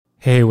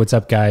Hey, what's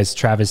up, guys?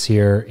 Travis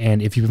here.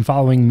 And if you've been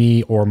following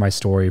me or my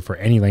story for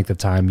any length of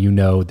time, you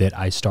know that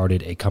I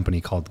started a company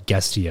called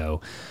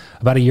Guestio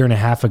about a year and a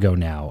half ago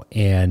now.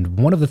 And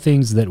one of the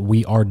things that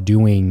we are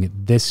doing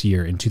this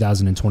year in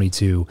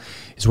 2022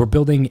 is we're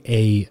building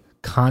a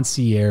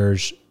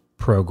concierge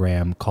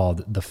program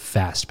called the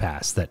Fast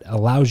Pass that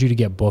allows you to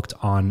get booked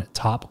on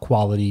top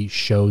quality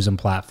shows and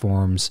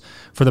platforms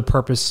for the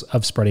purpose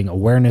of spreading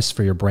awareness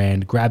for your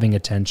brand, grabbing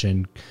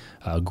attention,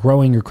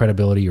 growing your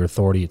credibility, your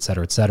authority, et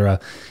cetera, et cetera.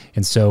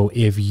 And so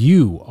if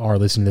you are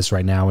listening to this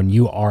right now and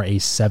you are a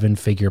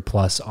 7-figure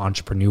plus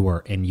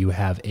entrepreneur and you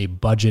have a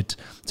budget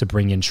to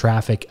bring in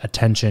traffic,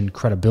 attention,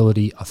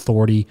 credibility,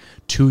 authority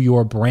to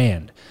your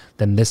brand,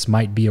 then this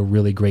might be a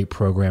really great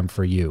program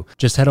for you.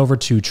 Just head over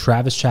to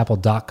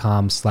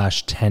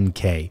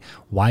travischappell.com/10K.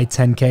 Why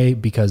 10K?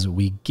 Because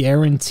we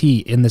guarantee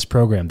in this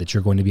program that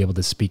you're going to be able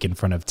to speak in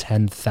front of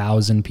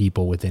 10,000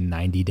 people within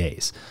 90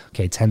 days.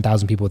 Okay,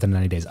 10,000 people within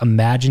 90 days.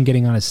 Imagine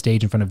getting on a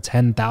stage in front of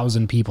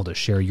 10,000 people to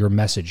share your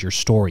message, your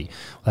story.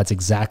 Well, that's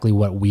exactly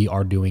what we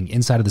are doing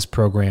inside of this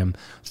program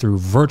through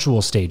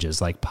virtual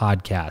stages like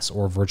podcasts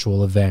or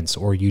virtual events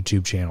or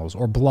YouTube channels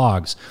or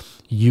blogs.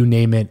 You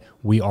name it,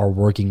 we are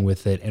working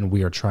with it, and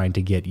we are trying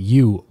to get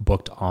you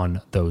booked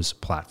on those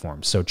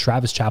platforms. So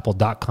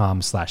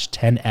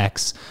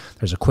travischappell.com/10X.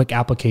 There's a quick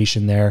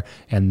application there,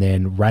 and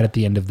then right at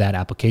the end of that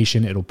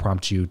application, it'll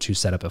prompt you to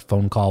set up a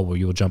phone call where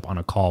you'll jump on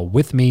a call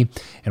with me,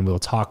 and we'll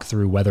talk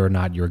through whether or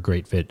not you're a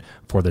great fit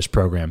for this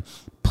program.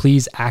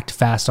 Please act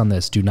fast on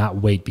this. Do not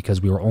wait,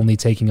 because we are only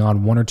taking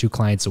on 1 or 2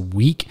 clients a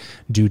week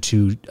due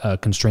to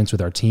constraints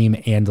with our team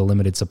and the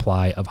limited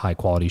supply of high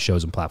quality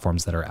shows and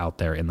platforms that are out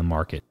there in the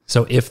market.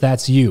 So if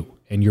that's you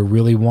and you're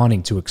really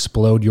wanting to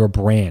explode your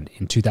brand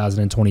in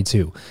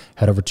 2022,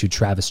 head over to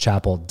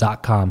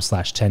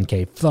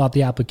travischappell.com/10K, fill out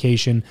the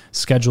application,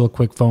 schedule a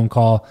quick phone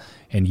call,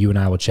 and you and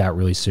I will chat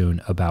really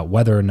soon about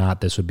whether or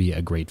not this would be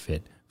a great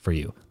fit for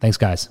you. Thanks,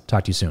 guys.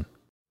 Talk to you soon.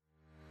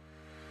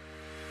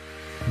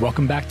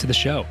 Welcome back to the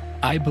show.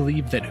 I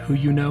believe that who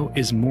you know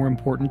is more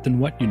important than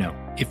what you know.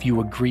 If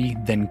you agree,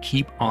 then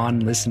keep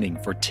on listening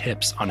for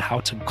tips on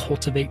how to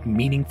cultivate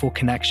meaningful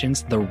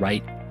connections the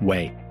right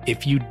way.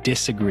 If you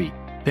disagree,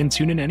 then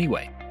tune in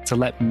anyway to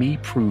let me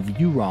prove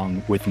you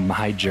wrong with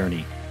my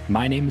journey.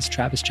 My name is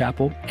Travis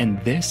Chappell, and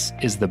this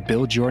is the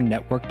Build Your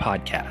Network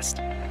podcast.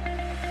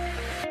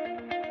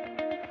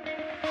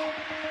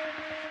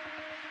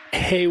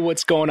 Hey,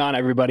 what's going on,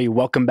 everybody?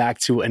 Welcome back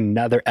to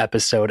another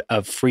episode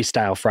of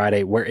Freestyle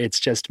Friday, where it's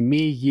just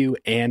me, you,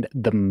 and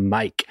the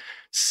mic.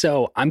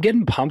 So I'm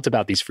getting pumped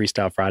about these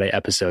Freestyle Friday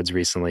episodes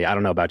recently. I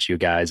don't know about you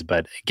guys,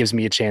 but it gives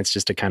me a chance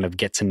just to kind of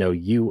get to know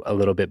you a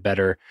little bit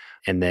better.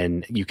 And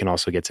then you can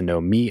also get to know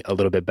me a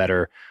little bit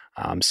better.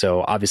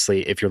 So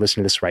obviously, if you're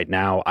listening to this right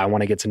now, I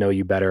want to get to know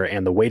you better.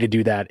 And the way to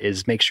do that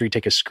is make sure you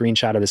take a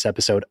screenshot of this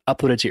episode,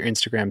 upload it to your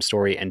Instagram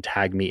story, and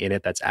tag me in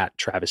it. That's at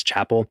Travis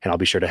Chappell. And I'll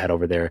be sure to head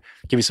over there,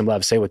 give you some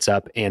love, say what's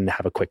up, and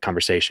have a quick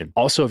conversation.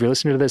 Also, if you're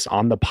listening to this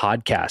on the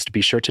podcast,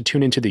 be sure to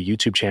tune into the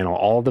YouTube channel.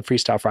 All the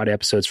Freestyle Friday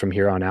episodes from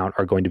here on out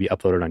are going to be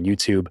uploaded on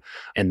YouTube.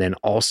 And then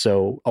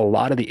also a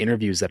lot of the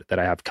interviews that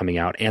I have coming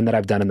out and that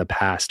I've done in the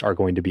past are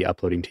going to be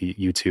uploading to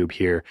YouTube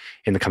here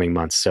in the coming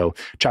months. So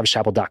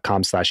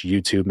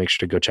travischappell.com/YouTube. Make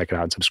sure to go check it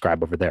out and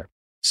subscribe over there.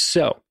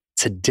 So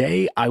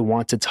today I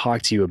want to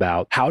talk to you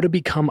about how to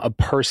become a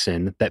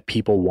person that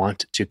people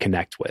want to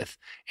connect with.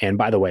 And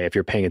by the way, if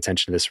you're paying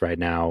attention to this right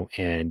now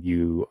and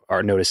you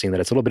are noticing that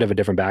it's a little bit of a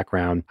different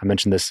background, I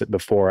mentioned this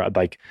before,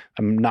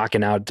 I'm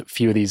knocking out a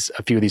few of these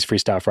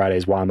Freestyle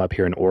Fridays while I'm up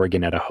here in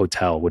Oregon at a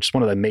hotel, which is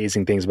one of the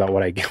amazing things about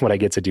what I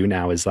get to do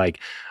now is like,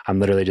 I'm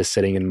literally just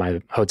sitting in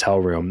my hotel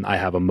room. I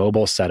have a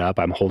mobile setup.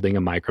 I'm holding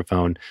a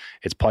microphone.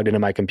 It's plugged into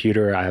my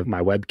computer. I have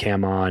my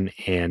webcam on,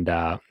 and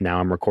now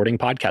I'm recording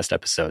podcast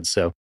episodes.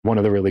 So one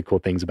of the really cool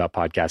things about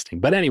podcasting.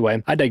 But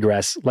anyway, I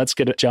digress. Let's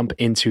jump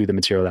into the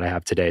material that I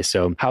have today.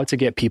 So how to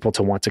get people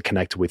to want to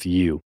connect with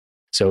you.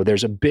 So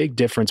there's a big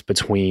difference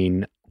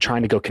between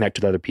trying to go connect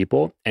with other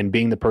people and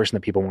being the person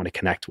that people want to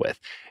connect with.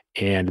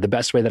 And the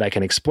best way that I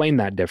can explain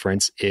that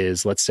difference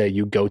is, let's say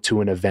you go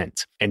to an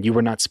event and you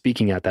were not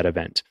speaking at that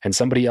event and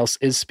somebody else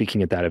is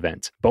speaking at that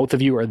event. Both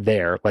of you are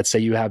there. Let's say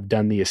you have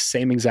done the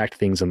same exact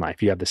things in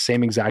life. You have the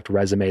same exact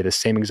resume, the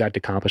same exact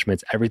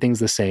accomplishments. Everything's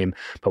the same,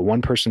 but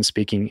one person's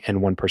speaking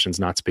and one person's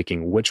not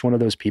speaking. Which one of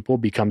those people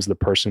becomes the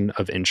person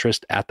of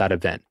interest at that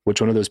event?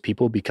 Which one of those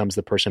people becomes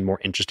the person more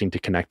interesting to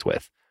connect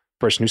with?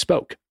 Person who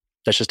spoke.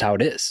 That's just how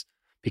it is,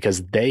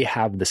 because they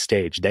have the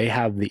stage, they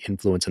have the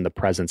influence and the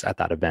presence at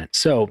that event.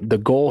 So the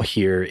goal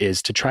here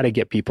is to try to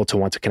get people to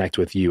want to connect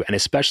with you. And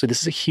especially,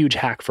 this is a huge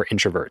hack for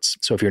introverts.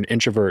 So if you're an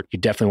introvert, you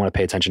definitely want to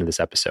pay attention to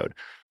this episode.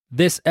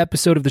 This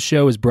episode of the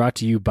show is brought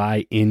to you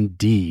by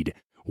Indeed.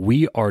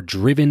 We are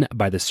driven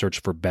by the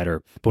search for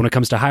better. But when it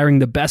comes to hiring,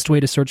 the best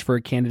way to search for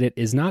a candidate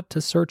is not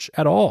to search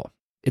at all.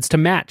 It's to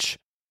match,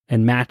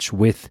 and match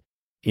with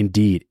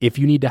Indeed. If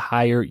you need to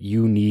hire,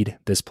 you need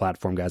this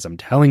platform, guys. I'm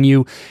telling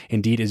you,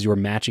 Indeed is your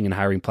matching and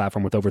hiring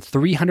platform with over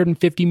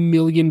 350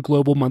 million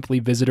global monthly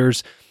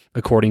visitors.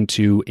 according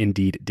to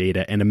Indeed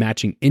data, and a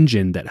matching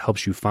engine that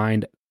helps you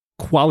find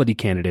quality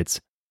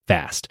candidates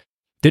fast.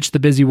 Ditch the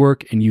busy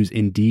work and use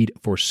Indeed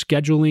for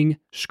scheduling,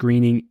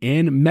 screening,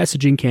 and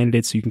messaging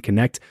candidates so you can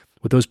connect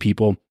with those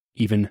people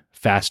even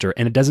faster.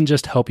 And it doesn't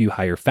just help you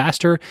hire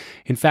faster.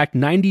 In fact,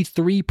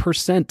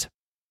 93%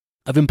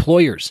 of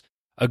employers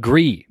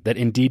agree that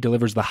Indeed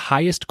delivers the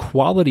highest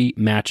quality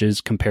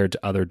matches compared to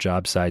other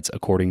job sites,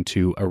 according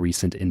to a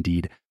recent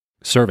Indeed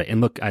survey. And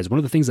look, guys, one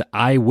of the things that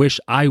I wish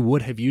I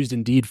would have used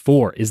Indeed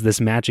for is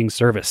this matching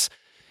service.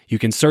 You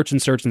can search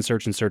and search and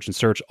search and search and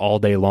search all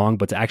day long,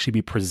 but to actually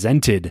be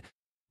presented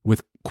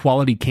with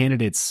quality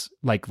candidates,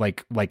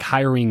 like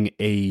hiring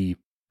a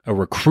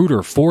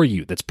recruiter for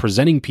you that's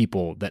presenting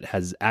people that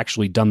has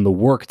actually done the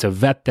work to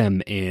vet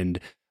them and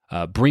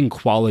bring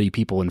quality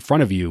people in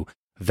front of you,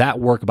 that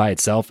work by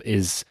itself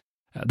is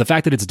the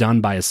fact that it's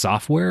done by a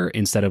software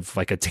instead of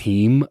like a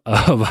team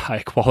of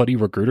high quality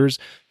recruiters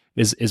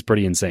is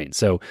pretty insane.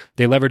 So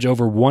they leverage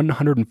over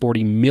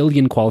 140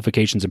 million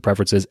qualifications and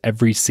preferences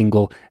every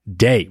single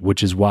day,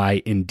 which is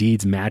why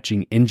Indeed's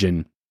matching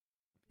engine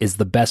is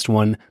the best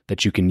one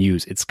that you can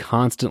use. It's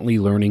constantly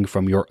learning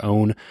from your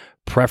own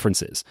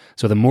preferences.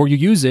 So the more you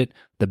use it,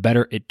 the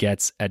better it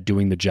gets at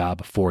doing the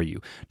job for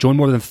you. Join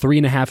more than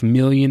 3.5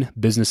 million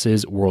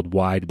businesses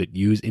worldwide that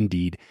use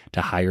Indeed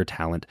to hire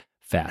talent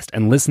fast.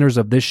 And listeners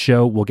of this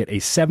show will get a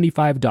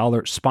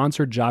 $75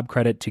 sponsored job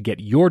credit to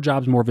get your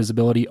jobs more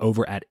visibility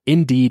over at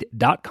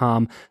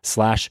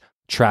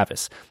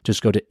Indeed.com/Travis.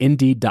 Just go to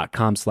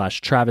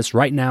Indeed.com/Travis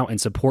right now and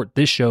support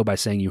this show by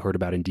saying you heard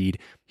about Indeed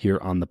here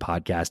on the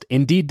podcast.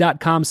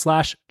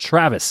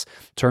 Indeed.com/Travis.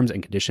 Terms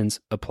and conditions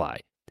apply.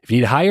 If you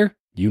need to hire,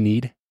 you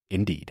need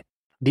Indeed.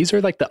 These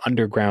are like the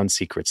underground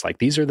secrets. Like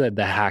these are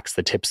the hacks,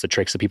 the tips, the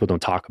tricks that people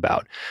don't talk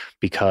about,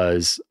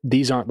 because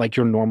these aren't like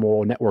your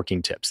normal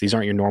networking tips. These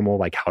aren't your normal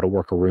like how to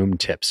work a room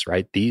tips,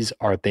 right? These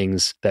are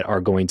things that are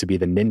going to be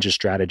the ninja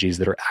strategies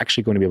that are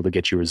actually going to be able to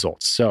get you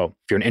results. So if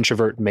you're an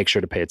introvert, make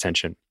sure to pay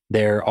attention.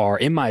 There are,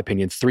 in my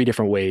opinion, 3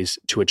 different ways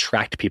to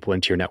attract people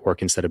into your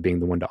network instead of being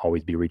the one to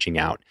always be reaching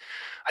out.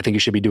 I think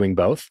you should be doing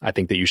both. I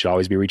think that you should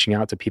always be reaching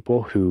out to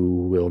people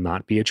who will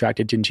not be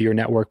attracted into your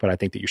network, but I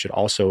think that you should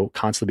also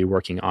constantly be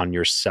working on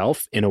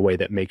yourself in a way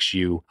that makes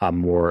you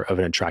more of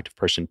an attractive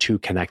person to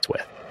connect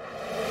with.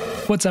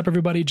 What's up,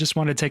 everybody? Just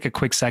want to take a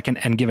quick second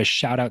and give a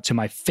shout out to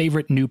my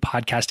favorite new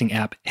podcasting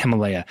app,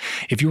 Himalaya.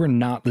 If you are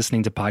not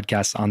listening to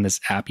podcasts on this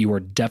app, you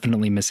are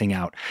definitely missing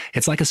out.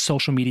 It's like a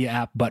social media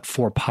app, but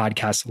for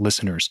podcast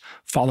listeners.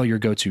 Follow your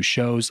go-to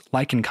shows,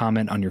 like and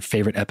comment on your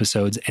favorite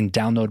episodes, and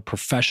download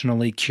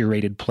professionally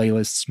curated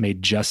playlists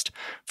made just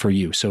for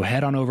you. So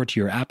head on over to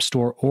your App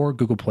Store or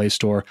Google Play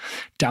Store,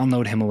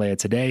 download Himalaya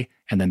today,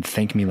 and then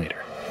thank me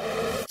later.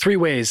 3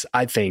 ways,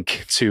 I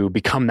think, to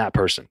become that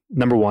person.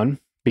 Number 1,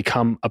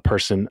 become a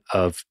person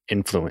of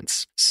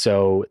influence.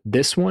 So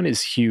this one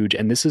is huge.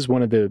 And this is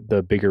one of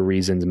the bigger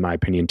reasons, in my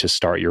opinion, to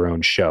start your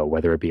own show,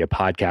 whether it be a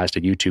podcast,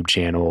 a YouTube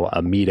channel,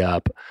 a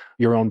meetup,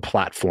 your own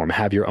platform,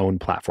 have your own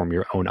platform,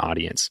 your own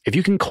audience. If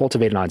you can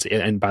cultivate an audience,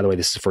 and by the way,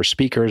 this is for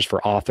speakers,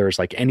 for authors,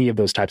 like any of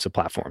those types of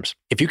platforms.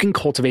 If you can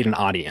cultivate an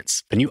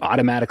audience, then you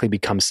automatically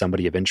become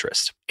somebody of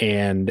interest.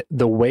 And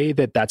the way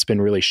that that's been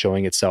really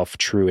showing itself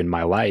true in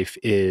my life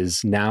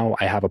is now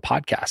I have a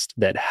podcast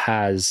that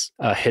has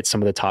hit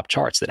some of the top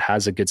charts, that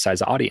has a good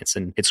size audience.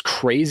 And it's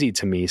crazy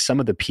to me, some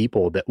of the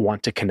people that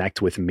want to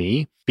connect with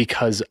me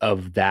because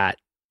of that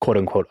quote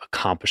unquote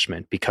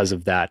accomplishment, because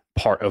of that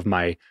part of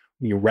my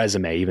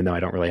resume, even though I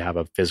don't really have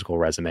a physical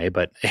resume,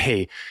 but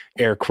hey,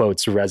 air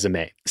quotes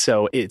resume.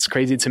 So it's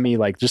crazy to me,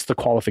 like just the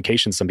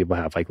qualifications some people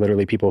have, like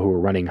literally people who are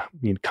running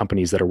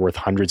companies that are worth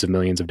hundreds of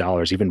millions of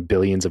dollars, even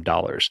billions of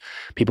dollars,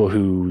 people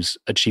whose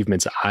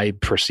achievements I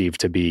perceive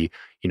to be,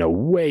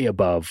 way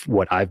above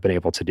what I've been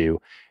able to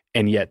do.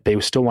 And yet they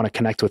still want to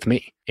connect with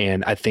me.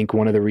 And I think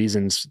one of the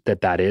reasons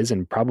that is,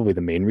 and probably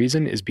the main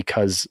reason, is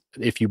because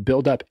if you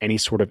build up any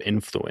sort of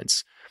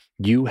influence,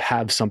 you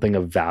have something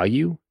of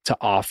value to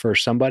offer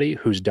somebody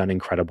who's done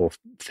incredible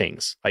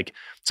things. Like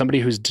somebody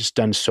who's just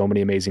done so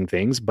many amazing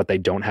things, but they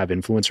don't have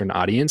influence or an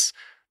audience.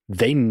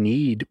 They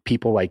need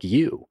people like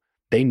you.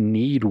 They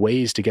need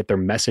ways to get their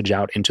message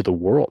out into the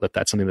world if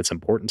that's something that's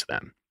important to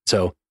them.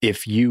 So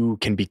if you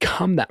can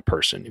become that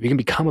person, if you can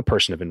become a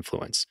person of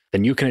influence,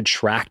 then you can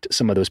attract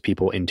some of those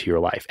people into your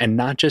life. And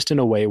not just in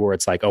a way where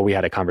it's like, oh, we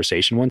had a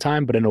conversation one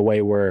time, but in a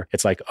way where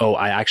it's like, oh,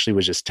 I actually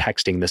was just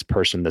texting this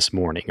person this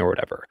morning or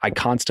whatever. I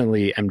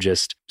constantly am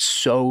just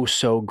so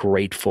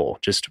grateful,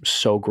 just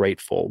so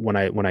grateful when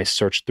I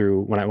search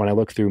through, when I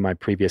look through my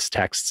previous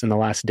texts in the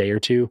last day or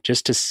two,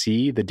 just to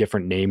see the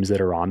different names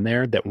that are on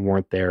there that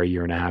weren't there a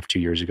year and a half, 2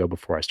 years ago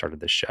before I started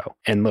this show.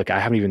 And look, I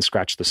haven't even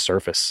scratched the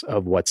surface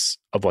of what's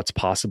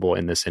possible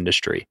in this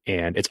industry.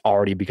 And it's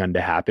already begun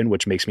to happen,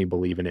 which makes me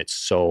believe in it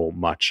so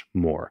much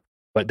more.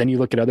 But then you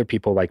look at other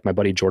people like my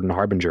buddy Jordan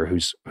Harbinger,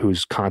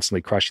 who's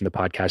constantly crushing the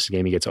podcast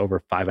game. He gets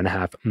over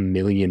 5.5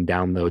 million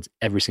downloads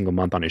every single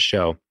month on his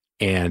show.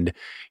 And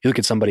you look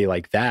at somebody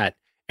like that,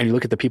 And you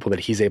look at the people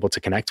that he's able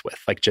to connect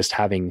with, like just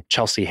having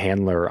Chelsea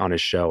Handler on his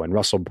show and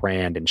Russell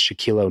Brand and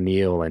Shaquille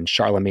O'Neal and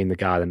Charlemagne the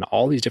God and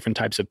all these different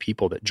types of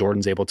people that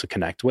Jordan's able to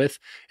connect with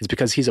is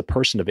because he's a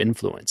person of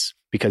influence,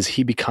 because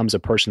he becomes a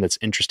person that's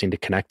interesting to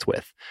connect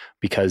with,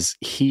 because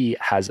he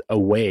has a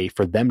way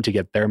for them to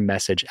get their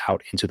message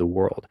out into the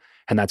world.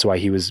 And that's why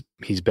he's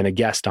been a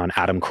guest on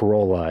Adam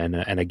Carolla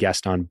and a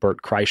guest on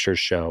Bert Kreischer's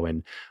show,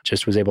 and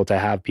just was able to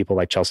have people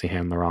like Chelsea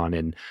Handler on.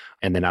 And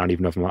then I don't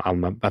even know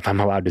if I'm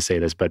allowed to say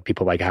this, but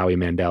people like Howie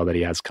Mandel that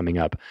he has coming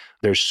up.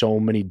 There's so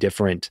many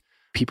different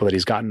people that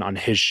he's gotten on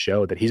his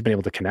show that he's been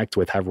able to connect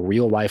with, have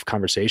real life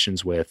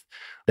conversations with,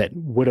 that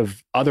would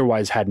have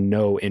otherwise had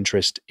no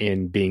interest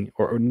in being,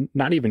 or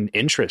not even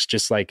interest,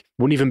 just like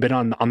wouldn't even been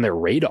on their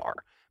radar.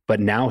 But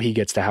now he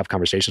gets to have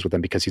conversations with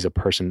them because he's a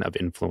person of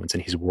influence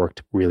and he's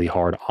worked really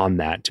hard on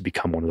that to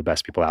become one of the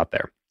best people out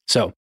there.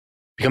 So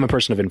become a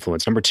person of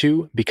influence. Number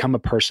 2, become a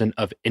person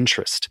of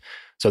interest.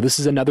 So this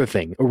is another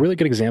thing. A really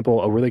good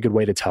example, a really good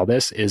way to tell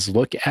this is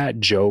look at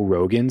Joe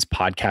Rogan's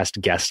podcast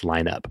guest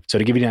lineup. So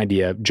to give you an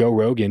idea, Joe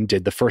Rogan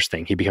did the first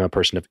thing. He became a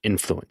person of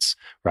influence,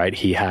 right?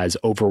 He has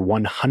over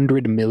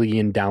 100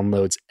 million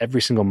downloads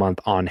every single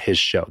month on his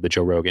show, The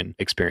Joe Rogan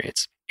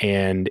Experience.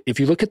 And if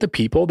you look at the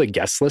people, the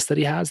guest list that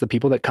he has, the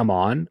people that come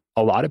on,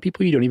 a lot of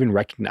people you don't even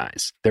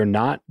recognize. They're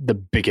not the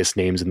biggest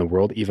names in the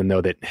world, even though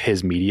that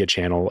his media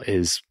channel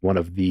is one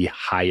of the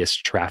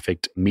highest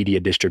trafficked media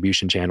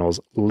distribution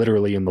channels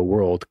literally in the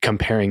world,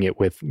 comparing it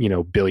with,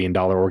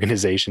 billion-dollar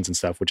organizations and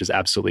stuff, which is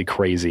absolutely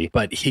crazy.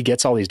 But he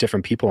gets all these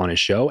different people on his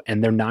show,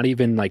 and they're not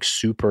even like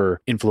super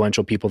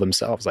influential people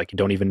themselves. Like you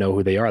don't even know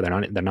who they are.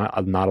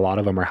 Not a lot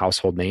of them are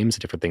household names,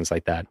 different things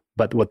like that.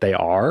 But what they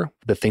are,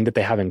 the thing that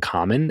they have in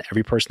common,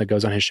 every person that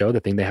goes on his show,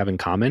 the thing they have in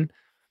common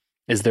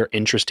is they're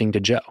interesting to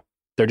Joe.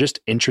 They're just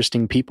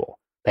interesting people.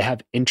 They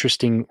have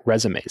interesting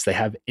resumes. They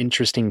have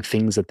interesting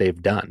things that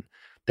they've done.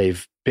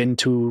 They've been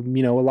to,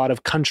 a lot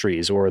of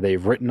countries, or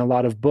they've written a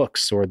lot of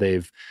books, or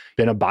they've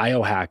been a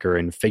biohacker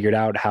and figured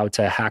out how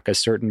to hack a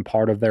certain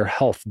part of their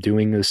health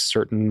doing a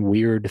certain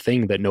weird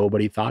thing that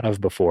nobody thought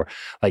of before.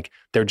 Like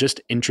they're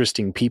just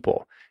interesting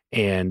people.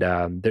 And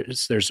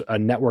there's a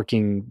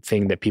networking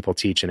thing that people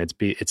teach, and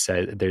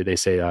they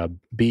say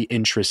be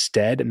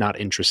interested, not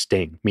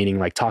interesting, meaning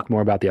like talk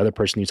more about the other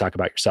person you talk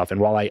about yourself.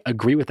 And while I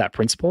agree with that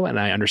principle and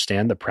I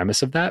understand the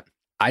premise of that,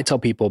 I tell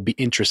people be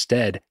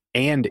interested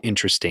and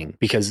interesting,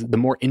 because the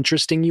more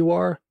interesting you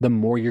are, the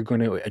more you're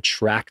going to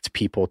attract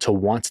people to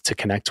want to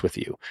connect with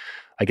you.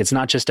 Like it's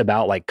not just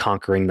about like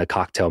conquering the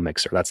cocktail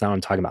mixer. That's not what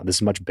I'm talking about. This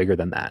is much bigger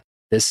than that.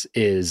 This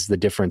is the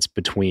difference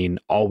between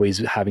always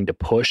having to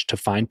push to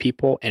find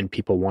people and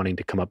people wanting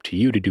to come up to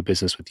you to do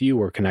business with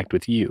you or connect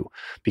with you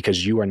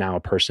because you are now a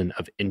person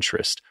of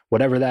interest,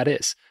 whatever that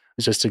is.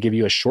 Just to give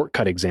you a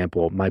shortcut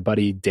example, my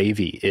buddy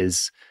Davey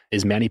is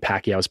Manny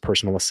Pacquiao's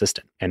personal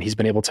assistant, and he's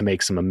been able to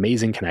make some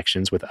amazing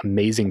connections with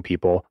amazing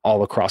people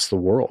all across the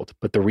world.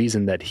 But the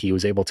reason that he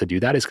was able to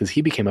do that is because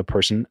he became a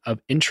person of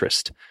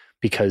interest,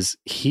 because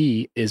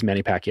he is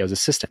Manny Pacquiao's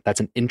assistant. That's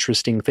an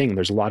interesting thing.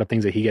 There's a lot of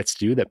things that he gets to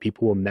do that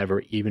people will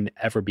never even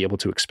ever be able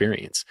to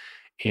experience.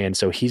 And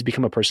so he's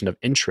become a person of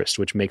interest,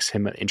 which makes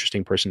him an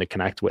interesting person to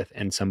connect with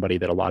and somebody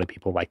that a lot of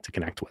people like to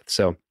connect with.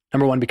 So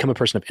number 1, become a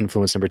person of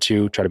influence. Number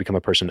 2, try to become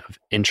a person of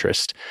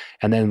interest.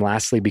 And then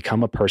lastly,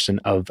 become a person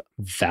of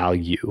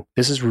value.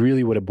 This is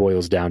really what it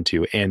boils down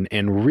to. And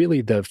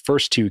really the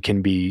first 2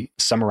 can be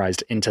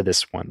summarized into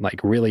this one. Like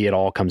really it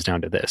all comes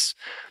down to this.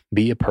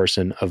 Be a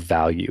person of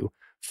value.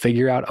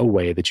 Figure out a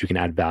way that you can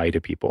add value to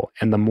people.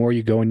 And the more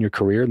you go in your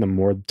career, the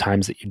more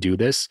times that you do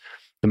this,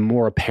 the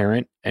more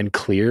apparent and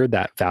clear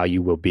that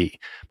value will be.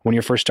 When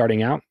you're first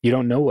starting out, you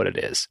don't know what it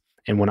is.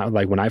 And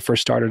when I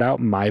first started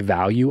out, my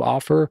value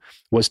offer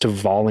was to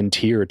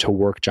volunteer to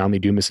work John Lee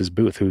Dumas's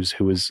booth,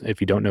 who is, if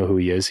you don't know who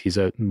he is, he's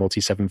a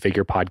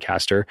multi-7-figure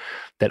podcaster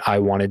that I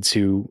wanted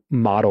to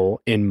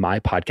model in my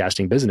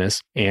podcasting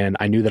business. And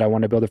I knew that I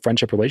wanted to build a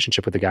friendship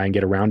relationship with the guy and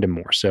get around him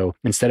more. So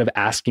instead of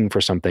asking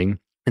for something,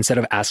 instead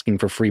of asking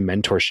for free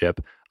mentorship,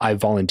 I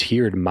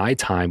volunteered my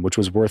time, which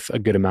was worth a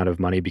good amount of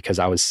money because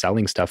I was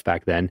selling stuff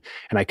back then.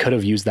 And I could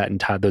have used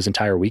those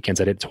entire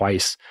weekends. I did it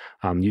twice,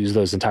 used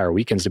those entire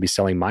weekends to be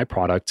selling my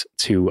product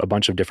to a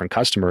bunch of different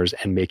customers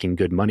and making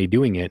good money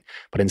doing it.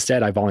 But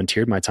instead, I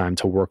volunteered my time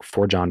to work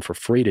for John for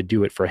free to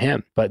do it for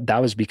him. But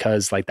that was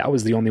because that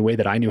was the only way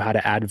that I knew how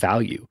to add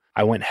value.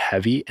 I went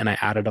heavy and I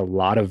added a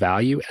lot of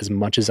value as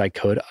much as I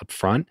could up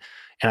front.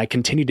 And I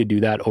continue to do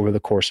that over the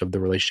course of the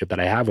relationship that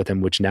I have with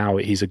him, which now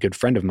he's a good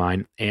friend of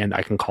mine and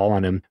I can call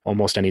on him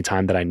almost any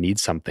time that I need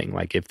something.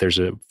 Like if there's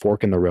a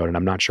fork in the road and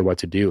I'm not sure what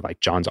to do, like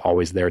John's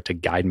always there to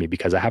guide me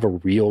because I have a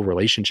real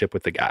relationship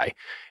with the guy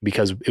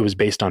because it was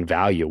based on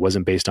value. It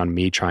wasn't based on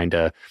me trying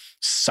to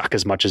suck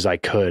as much as I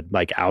could,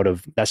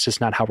 that's just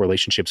not how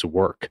relationships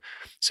work.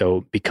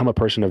 So become a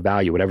person of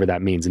value, whatever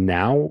that means.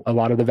 Now, a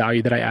lot of the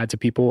value that I add to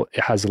people, it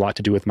has a lot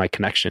to do with my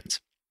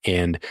connections.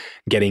 And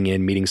getting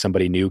in, meeting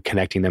somebody new,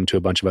 connecting them to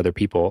a bunch of other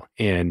people.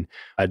 And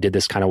I did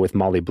this kind of with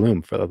Molly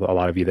Bloom for a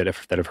lot of you that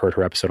have heard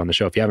her episode on the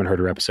show. If you haven't heard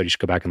her episode, you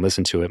should go back and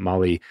listen to it.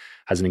 Molly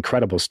has an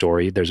incredible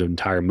story. There's an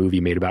entire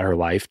movie made about her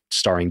life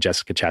starring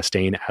Jessica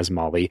Chastain as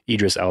Molly.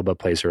 Idris Elba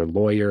plays her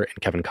lawyer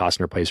and Kevin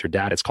Costner plays her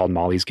dad. It's called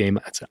Molly's Game.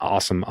 It's an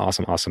awesome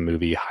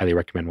movie. Highly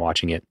recommend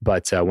watching it.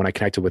 But when I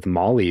connected with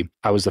Molly,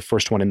 I was the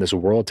first one in this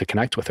world to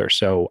connect with her.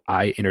 So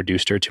I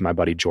introduced her to my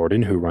buddy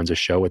Jordan, who runs a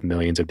show with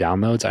millions of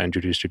downloads. I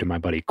introduced her to my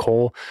buddy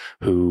Cole,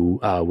 who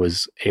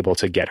was able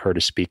to get her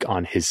to speak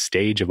on his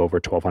stage of over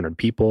 1,200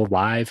 people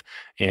live.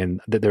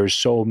 And there's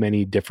so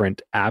many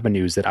different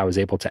avenues that I was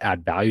able to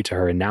add value to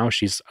her. And now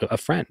she's a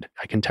friend.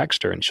 I can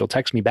text her and she'll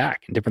text me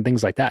back and different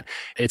things like that.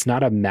 It's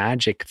not a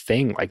magic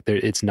thing. Like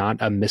it's not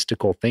a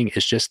mystical thing.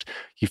 It's just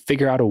you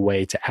figure out a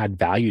way to add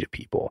value to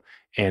people.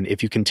 And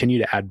if you continue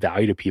to add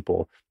value to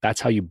people,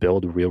 that's how you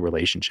build real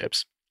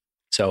relationships.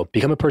 So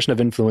become a person of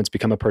influence,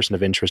 become a person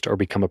of interest, or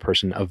become a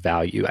person of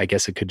value. I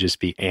guess it could just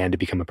be and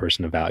become a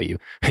person of value.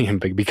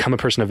 Become a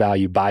person of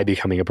value by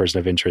becoming a person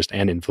of interest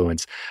and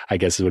influence, I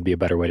guess it would be a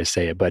better way to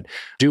say it. But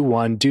do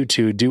one, do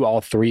two, do all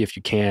three if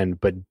you can,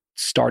 but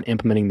start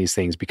implementing these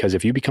things, because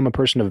if you become a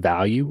person of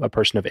value, a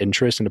person of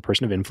interest, and a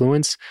person of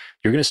influence,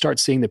 you're going to start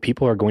seeing that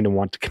people are going to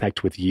want to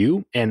connect with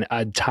you. And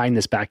tying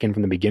this back in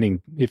from the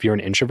beginning, if you're an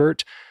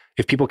introvert,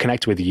 if people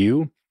connect with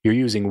you, you're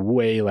using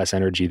way less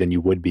energy than you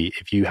would be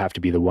if you have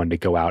to be the one to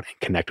go out and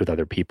connect with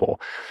other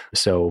people.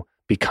 So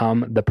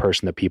become the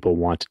person that people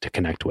want to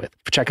connect with.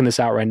 For checking this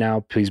out right now,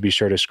 please be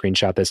sure to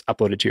screenshot this,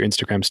 upload it to your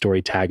Instagram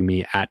story, tag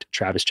me at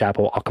Travis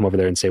Chappell. I'll come over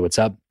there and say what's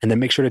up. And then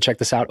make sure to check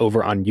this out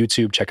over on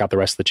YouTube. Check out the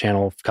rest of the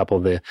channel, a couple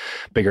of the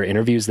bigger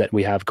interviews that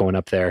we have going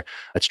up there.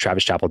 That's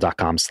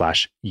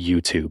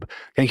travischappell.com/YouTube.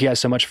 Thank you guys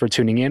so much for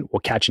tuning in.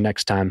 We'll catch you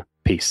next time.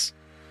 Peace.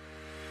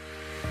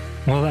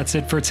 Well, that's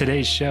it for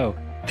today's show.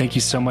 Thank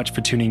you so much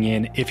for tuning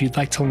in. If you'd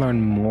like to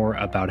learn more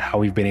about how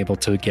we've been able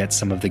to get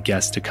some of the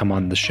guests to come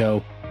on the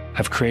show,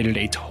 I've created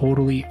a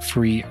totally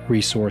free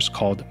resource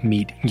called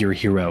Meet Your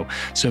Hero.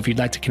 So if you'd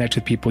like to connect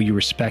with people you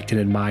respect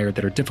and admire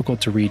that are difficult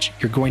to reach,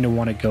 you're going to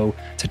want to go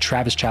to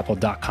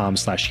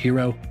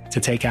travischappell.com/hero to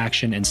take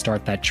action and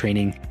start that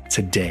training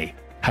today.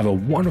 Have a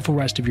wonderful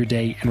rest of your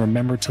day, and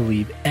remember to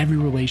leave every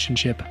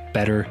relationship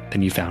better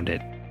than you found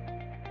it.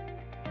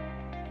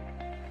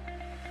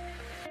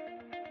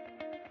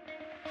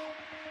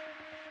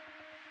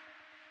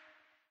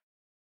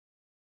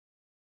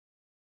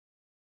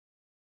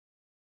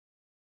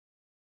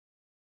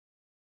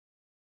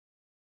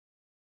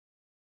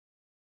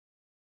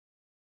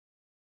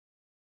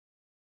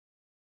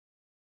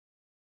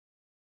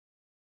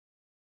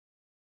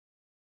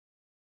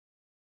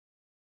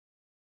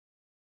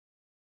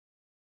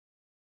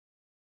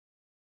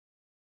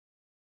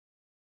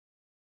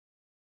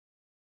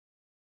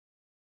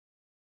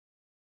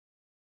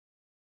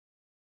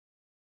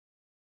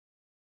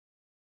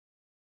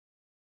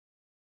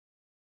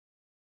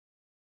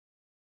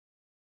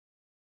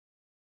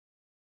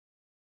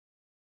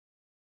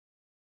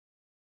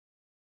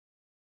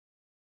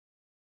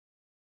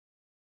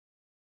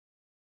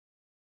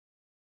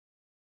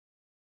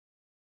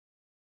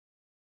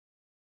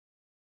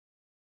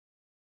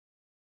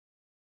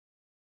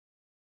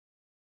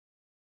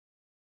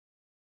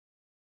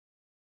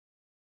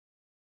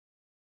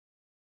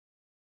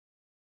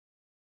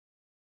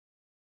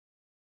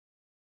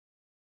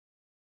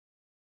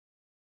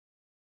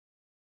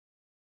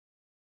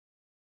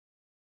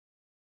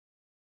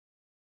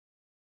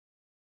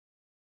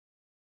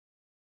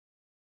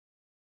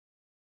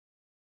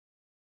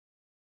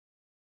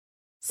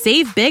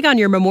 Save big on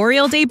your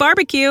Memorial Day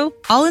barbecue,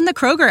 all in the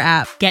Kroger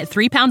app. Get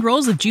 3-pound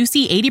rolls of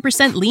juicy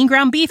 80% lean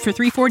ground beef for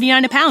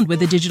 $3.49 a pound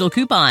with a digital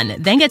coupon.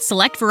 Then get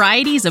select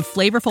varieties of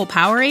flavorful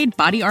Powerade,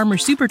 Body Armor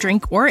Super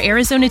Drink, or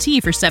Arizona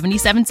tea for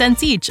 77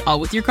 cents each, all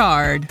with your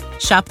card.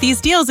 Shop these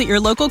deals at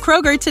your local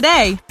Kroger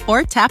today,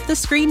 or tap the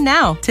screen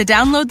now to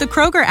download the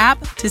Kroger app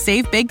to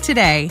save big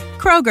today.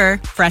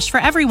 Kroger, fresh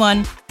for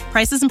everyone.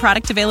 Prices and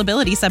product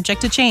availability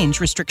subject to change.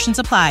 Restrictions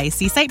apply.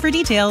 See site for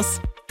details.